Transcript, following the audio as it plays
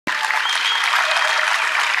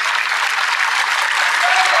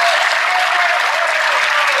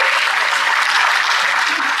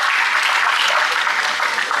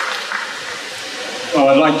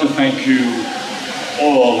thank you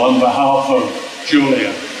all on behalf of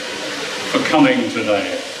Julian for coming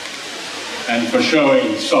today and for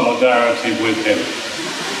showing solidarity with him.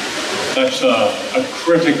 That's a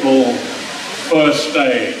critical first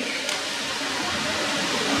stage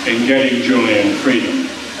in getting Julian freedom.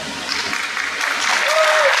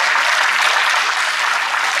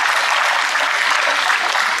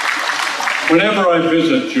 Whenever I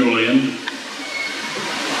visit Julian,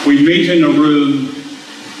 we meet in a room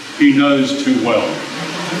he knows too well.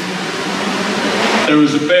 There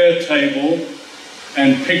is a bare table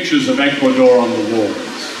and pictures of Ecuador on the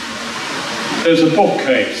walls. There's a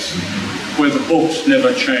bookcase where the books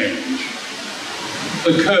never change.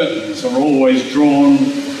 The curtains are always drawn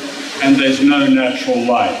and there's no natural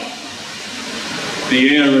light.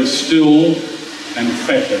 The air is still and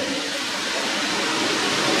fetid.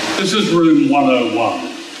 This is room 101.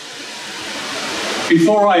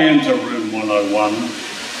 Before I enter room 101,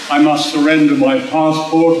 I must surrender my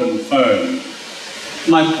passport and phone.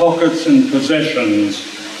 My pockets and possessions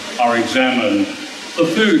are examined. The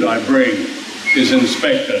food I bring is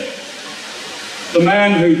inspected. The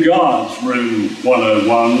man who guards room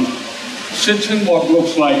 101 sits in what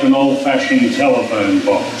looks like an old-fashioned telephone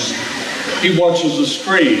box. He watches a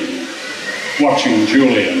screen, watching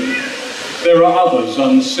Julian. There are others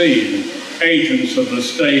unseen, agents of the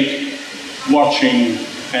state, watching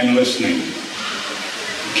and listening.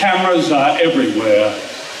 Cameras are everywhere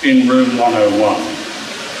in room 101.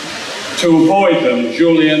 To avoid them,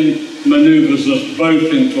 Julian maneuvers us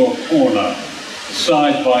both into a corner,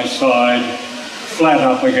 side by side, flat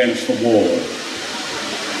up against the wall.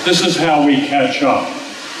 This is how we catch up,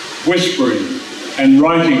 whispering and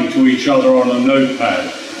writing to each other on a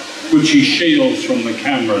notepad, which he shields from the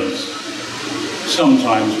cameras.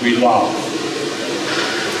 Sometimes we laugh.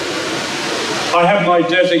 I have my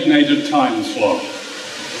designated time slot.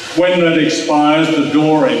 When that expires, the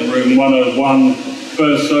door in room 101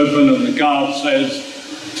 bursts open and the guard says,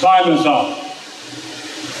 "Time is up."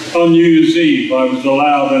 On New Year's Eve, I was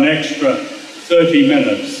allowed an extra 30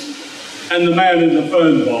 minutes, and the man in the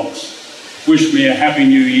phone box wished me a Happy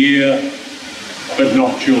New Year, but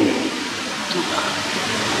not Julian.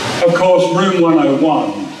 Of course, room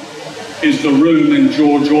 101 is the room in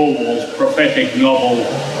George Orwell's prophetic novel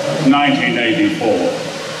 1984,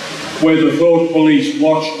 where the thought police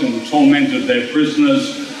watched and tormented their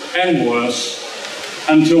prisoners, and worse,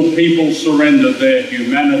 until people surrendered their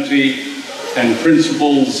humanity and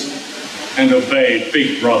principles and obeyed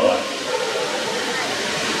Big Brother.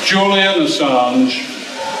 Julian Assange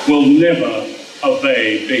will never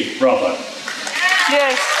obey Big Brother.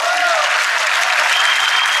 Yes.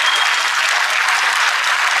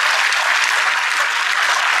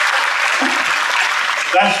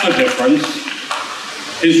 That's the difference.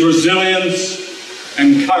 His resilience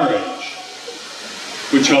and courage,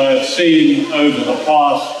 which I have seen over the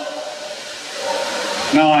past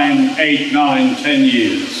 8, 9, 10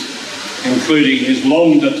 years, including his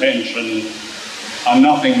long detention, are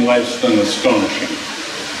nothing less than astonishing.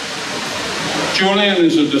 Julian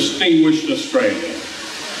is a distinguished Australian,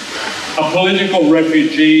 a political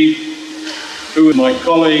refugee who, as my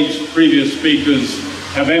colleagues, previous speakers,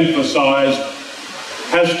 have emphasised,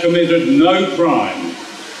 has committed no crime,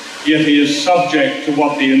 yet he is subject to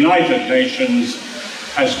what the United Nations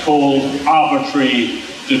has called arbitrary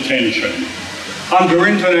detention. Under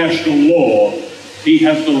international law, he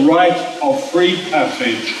has the right of free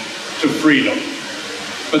passage to freedom,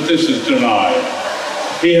 but this is denied.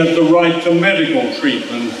 He has the right to medical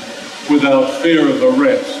treatment without fear of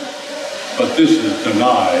arrest, but this is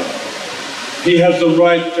denied. He has the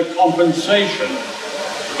right to compensation,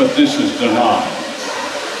 but this is denied.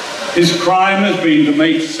 His crime has been to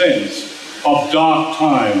make sense of dark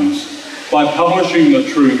times by publishing the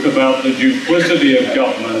truth about the duplicity of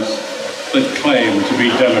governments that claim to be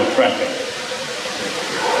democratic.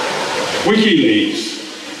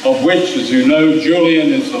 WikiLeaks, of which, as you know,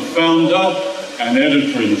 Julian is the founder and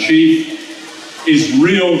editor-in-chief, is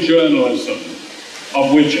real journalism,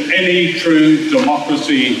 of which any true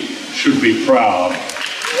democracy should be proud.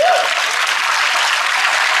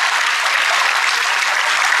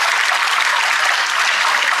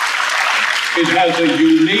 It has a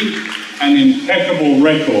unique and impeccable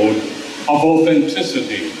record of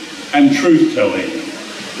authenticity and truth-telling,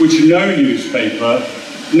 which no newspaper,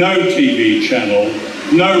 no TV channel,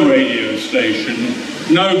 no radio station,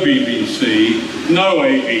 no BBC, no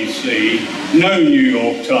ABC, no New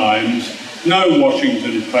York Times, no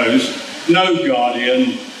Washington Post, no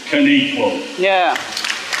Guardian can equal. Yeah.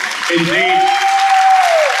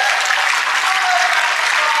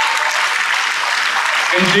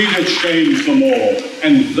 Indeed, it shames them all,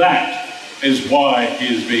 and that is why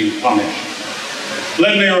he is being punished.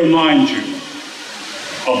 Let me remind you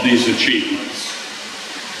of these achievements.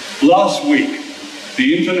 Last week,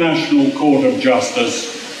 the International Court of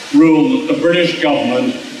Justice ruled that the British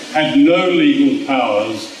government had no legal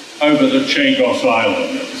powers over the Chagos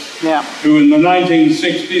Islanders, who in the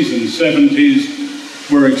 1960s and 70s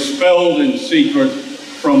were expelled in secret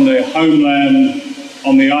from their homeland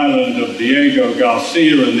on the island of Diego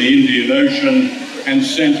Garcia in the Indian Ocean and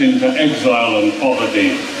sent into exile and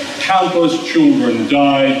poverty. Countless children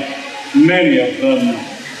died, many of them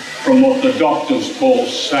from what the doctors call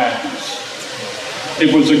sadness.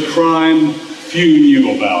 It was a crime few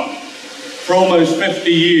knew about. For almost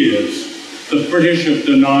 50 years, the British have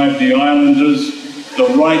denied the islanders the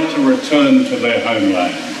right to return to their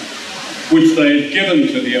homeland, which they had given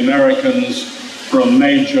to the Americans for a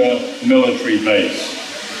major military base.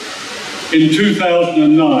 In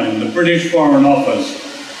 2009, the British Foreign Office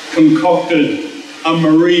concocted a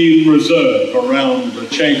marine reserve around the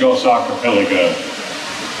Chagos archipelago.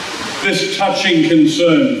 This touching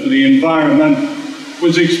concern for the environment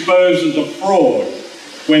was exposed as a fraud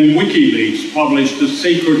when WikiLeaks published a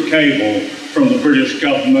secret cable from the British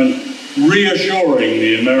government reassuring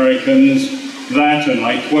the Americans that, and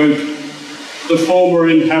I quote, the former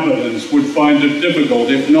inhabitants would find it difficult,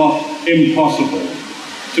 if not impossible,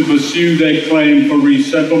 to pursue their claim for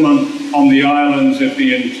resettlement on the islands if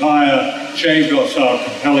the entire Chagos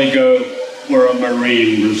archipelago were a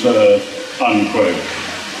marine reserve, unquote.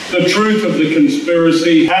 The truth of the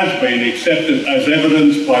conspiracy has been accepted as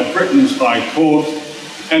evidence by Britain's High Court,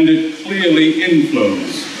 and it clearly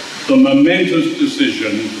influenced the momentous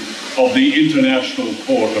decision of the International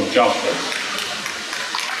Court of Justice.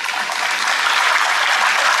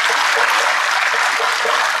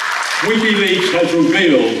 WikiLeaks has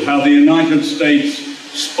revealed how the United States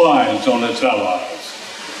spies on its allies,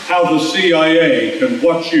 how the CIA can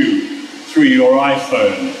watch you through your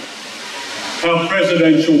iPhone, how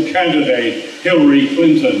presidential candidate Hillary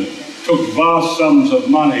Clinton took vast sums of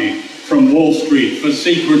money from Wall Street for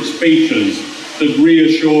secret speeches that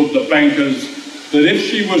reassured the bankers that if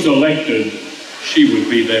she was elected, she would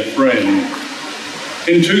be their friend.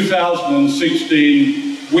 In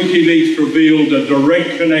 2016, WikiLeaks revealed a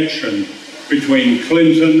direct connection between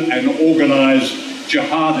Clinton and organized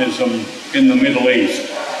jihadism in the Middle East.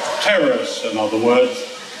 Terrorists, in other words.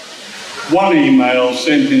 One email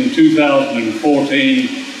sent in 2014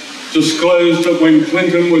 disclosed that when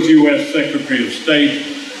Clinton was US Secretary of State,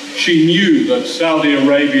 she knew that Saudi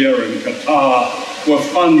Arabia and Qatar were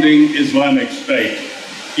funding Islamic State,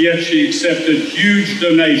 yet she accepted huge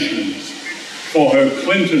donations for her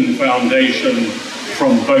Clinton Foundation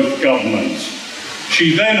from both governments.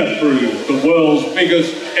 She then approved the world's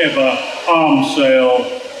biggest ever arms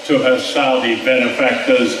sale to her Saudi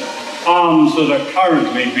benefactors, arms that are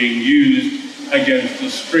currently being used against the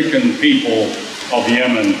stricken people of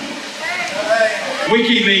Yemen.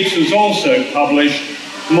 WikiLeaks has also published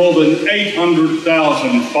more than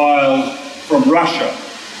 800,000 files from Russia,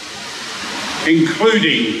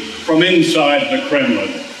 including from inside the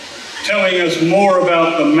Kremlin, telling us more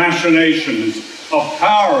about the machinations of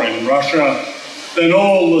power in Russia than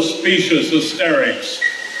all the specious hysterics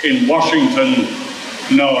in Washington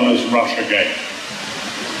known as Russiagate.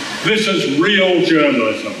 This is real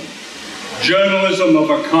journalism, journalism of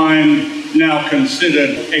a kind now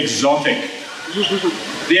considered exotic,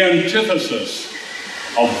 the antithesis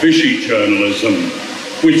of Vichy journalism,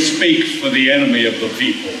 which speaks for the enemy of the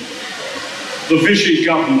people. The Vichy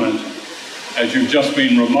government, as you've just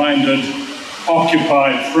been reminded,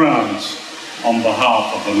 occupied France on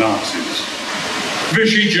behalf of the Nazis.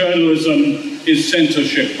 Vichy journalism is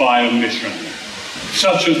censorship by omission,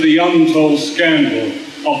 such as the untold scandal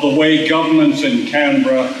of the way governments in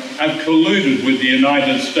Canberra have colluded with the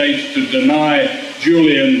United States to deny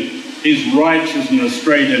Julian his rights as an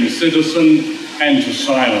Australian citizen and to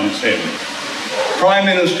silence him. Prime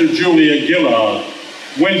Minister Julia Gillard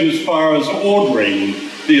went as far as ordering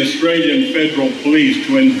the Australian Federal Police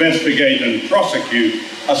to investigate and prosecute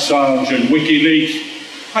Assange and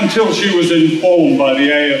WikiLeaks until she was informed by the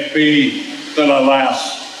AFP that,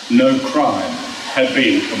 alas, no crime had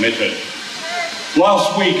been committed.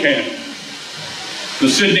 Last weekend, the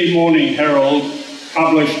Sydney Morning Herald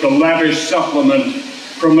published a lavish supplement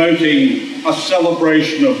promoting a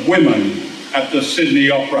celebration of women at the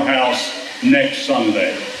Sydney Opera House next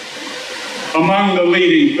Sunday. Among the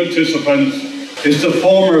leading participants is the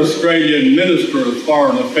former Australian Minister of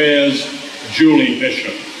Foreign Affairs, Julie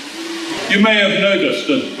Bishop. You may have noticed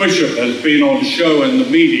that Bishop has been on show in the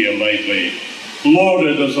media lately,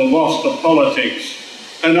 lauded as a loss to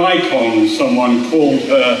politics an icon, someone called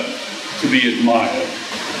her, to be admired.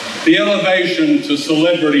 The elevation to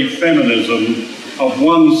celebrity feminism of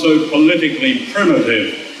one so politically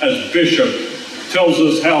primitive as Bishop tells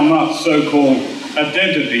us how much so-called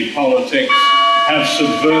identity politics have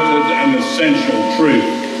subverted an essential truth,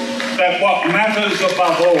 that what matters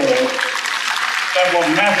above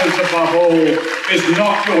all is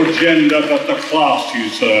not your gender but the class you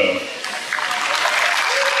serve.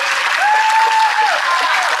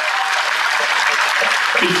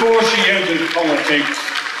 Before she entered politics,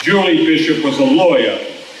 Julie Bishop was a lawyer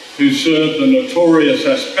who served the notorious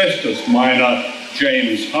asbestos miner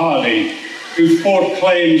James Hardy, who fought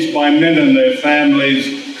claims by men and their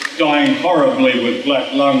families dying horribly with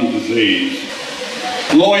black lung disease.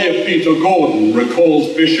 Lawyer Peter Gordon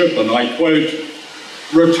recalls Bishop, and I quote,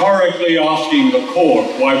 rhetorically asking the court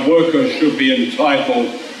why workers should be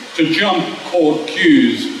entitled to jump court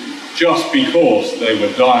queues just because they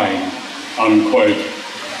were dying, unquote.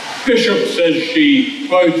 Bishop says she,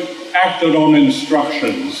 quote, acted on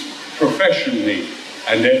instructions professionally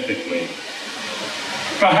and ethically.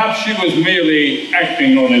 Perhaps she was merely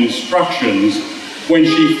acting on instructions when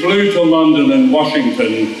she flew to London and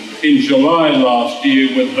Washington in July last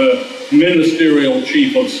year with her ministerial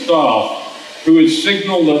chief of staff, who had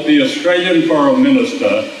signalled that the Australian Foreign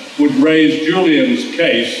Minister would raise Julian's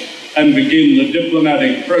case and begin the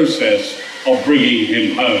diplomatic process of bringing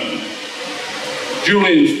him home.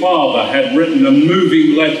 Julian's father had written a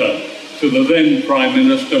moving letter to the then Prime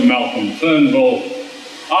Minister Malcolm Turnbull,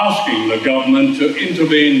 asking the government to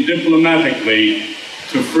intervene diplomatically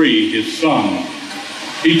to free his son.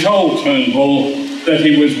 He told Turnbull that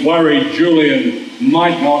he was worried Julian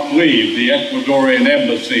might not leave the Ecuadorian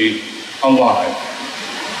embassy alive.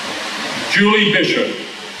 Julie Bishop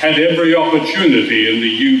had every opportunity in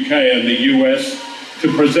the UK and the US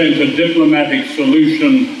to present a diplomatic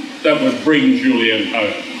solution that would bring Julian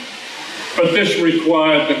home. But this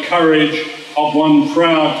required the courage of one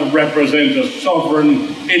proud to represent a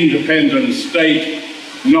sovereign, independent state,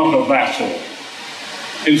 not a vassal.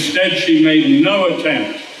 Instead, she made no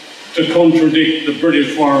attempt to contradict the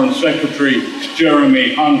British Foreign Secretary,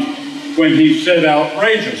 Jeremy Hunt, when he said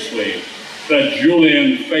outrageously that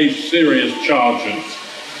Julian faced serious charges.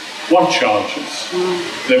 What charges?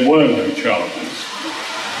 There were no charges.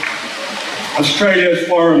 Australia's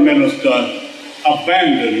Foreign Minister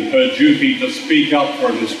abandoned her duty to speak up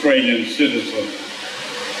for an Australian citizen.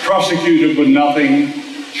 Prosecuted with nothing,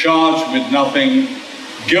 charged with nothing,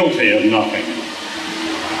 guilty of nothing.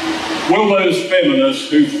 Will those feminists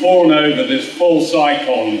who fawn over this false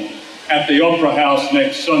icon at the Opera House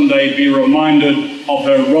next Sunday be reminded of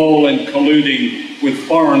her role in colluding with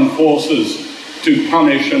foreign forces to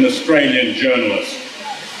punish an Australian journalist?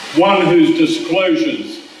 One whose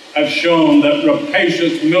disclosures have shown that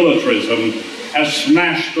rapacious militarism has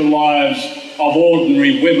smashed the lives of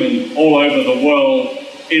ordinary women all over the world.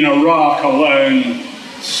 In Iraq alone,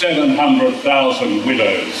 700,000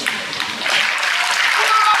 widows.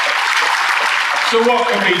 So what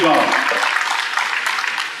can be done?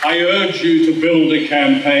 I urge you to build a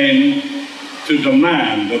campaign to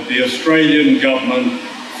demand that the Australian government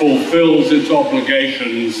fulfills its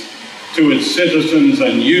obligations to its citizens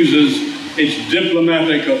and uses its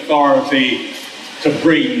diplomatic authority to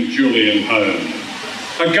bring Julian home.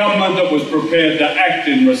 A government that was prepared to act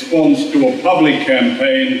in response to a public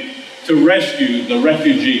campaign to rescue the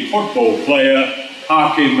refugee football player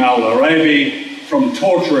Hakim Al-Arabi from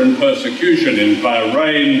torture and persecution in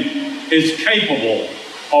Bahrain is capable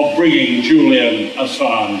of bringing Julian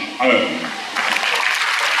Assange home.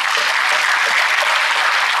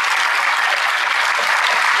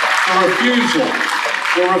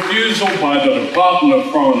 The refusal by the Department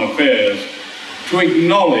of Foreign Affairs to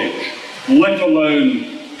acknowledge, let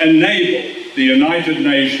alone enable, the United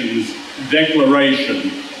Nations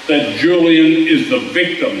declaration that Julian is the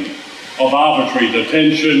victim of arbitrary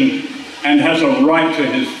detention and has a right to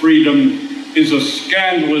his freedom is a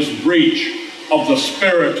scandalous breach of the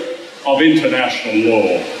spirit of international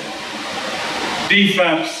law.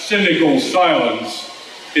 DFAT's cynical silence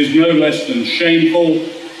is no less than shameful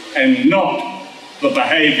and not the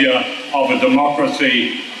behaviour of a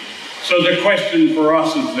democracy. So the question for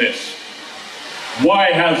us is this: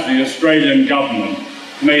 why has the Australian government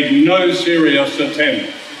made no serious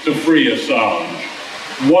attempt to free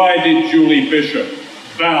Assange? Why did Julie Bishop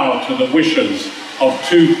bow to the wishes of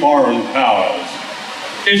two foreign powers?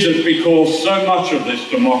 Is it because so much of this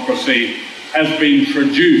democracy has been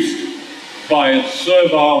traduced by its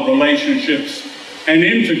servile relationships and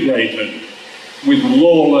integrated with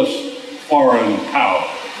lawless foreign power?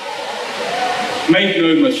 Make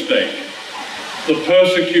no mistake, The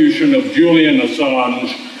persecution of Julian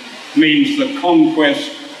Assange means the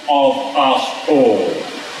conquest of us all,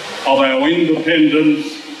 of our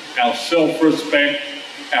independence, our self-respect,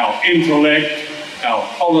 our intellect, our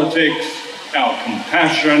politics, our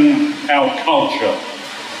compassion, our culture.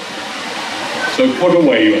 So put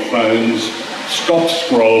away your phones, stop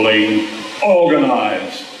scrolling,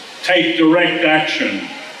 organise, take direct action,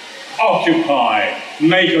 occupy,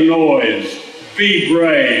 make a noise, be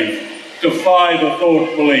brave, defy the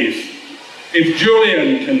thought police. If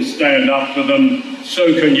Julian can stand up to them,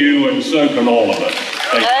 so can you and so can all of us.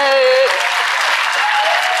 Thank you.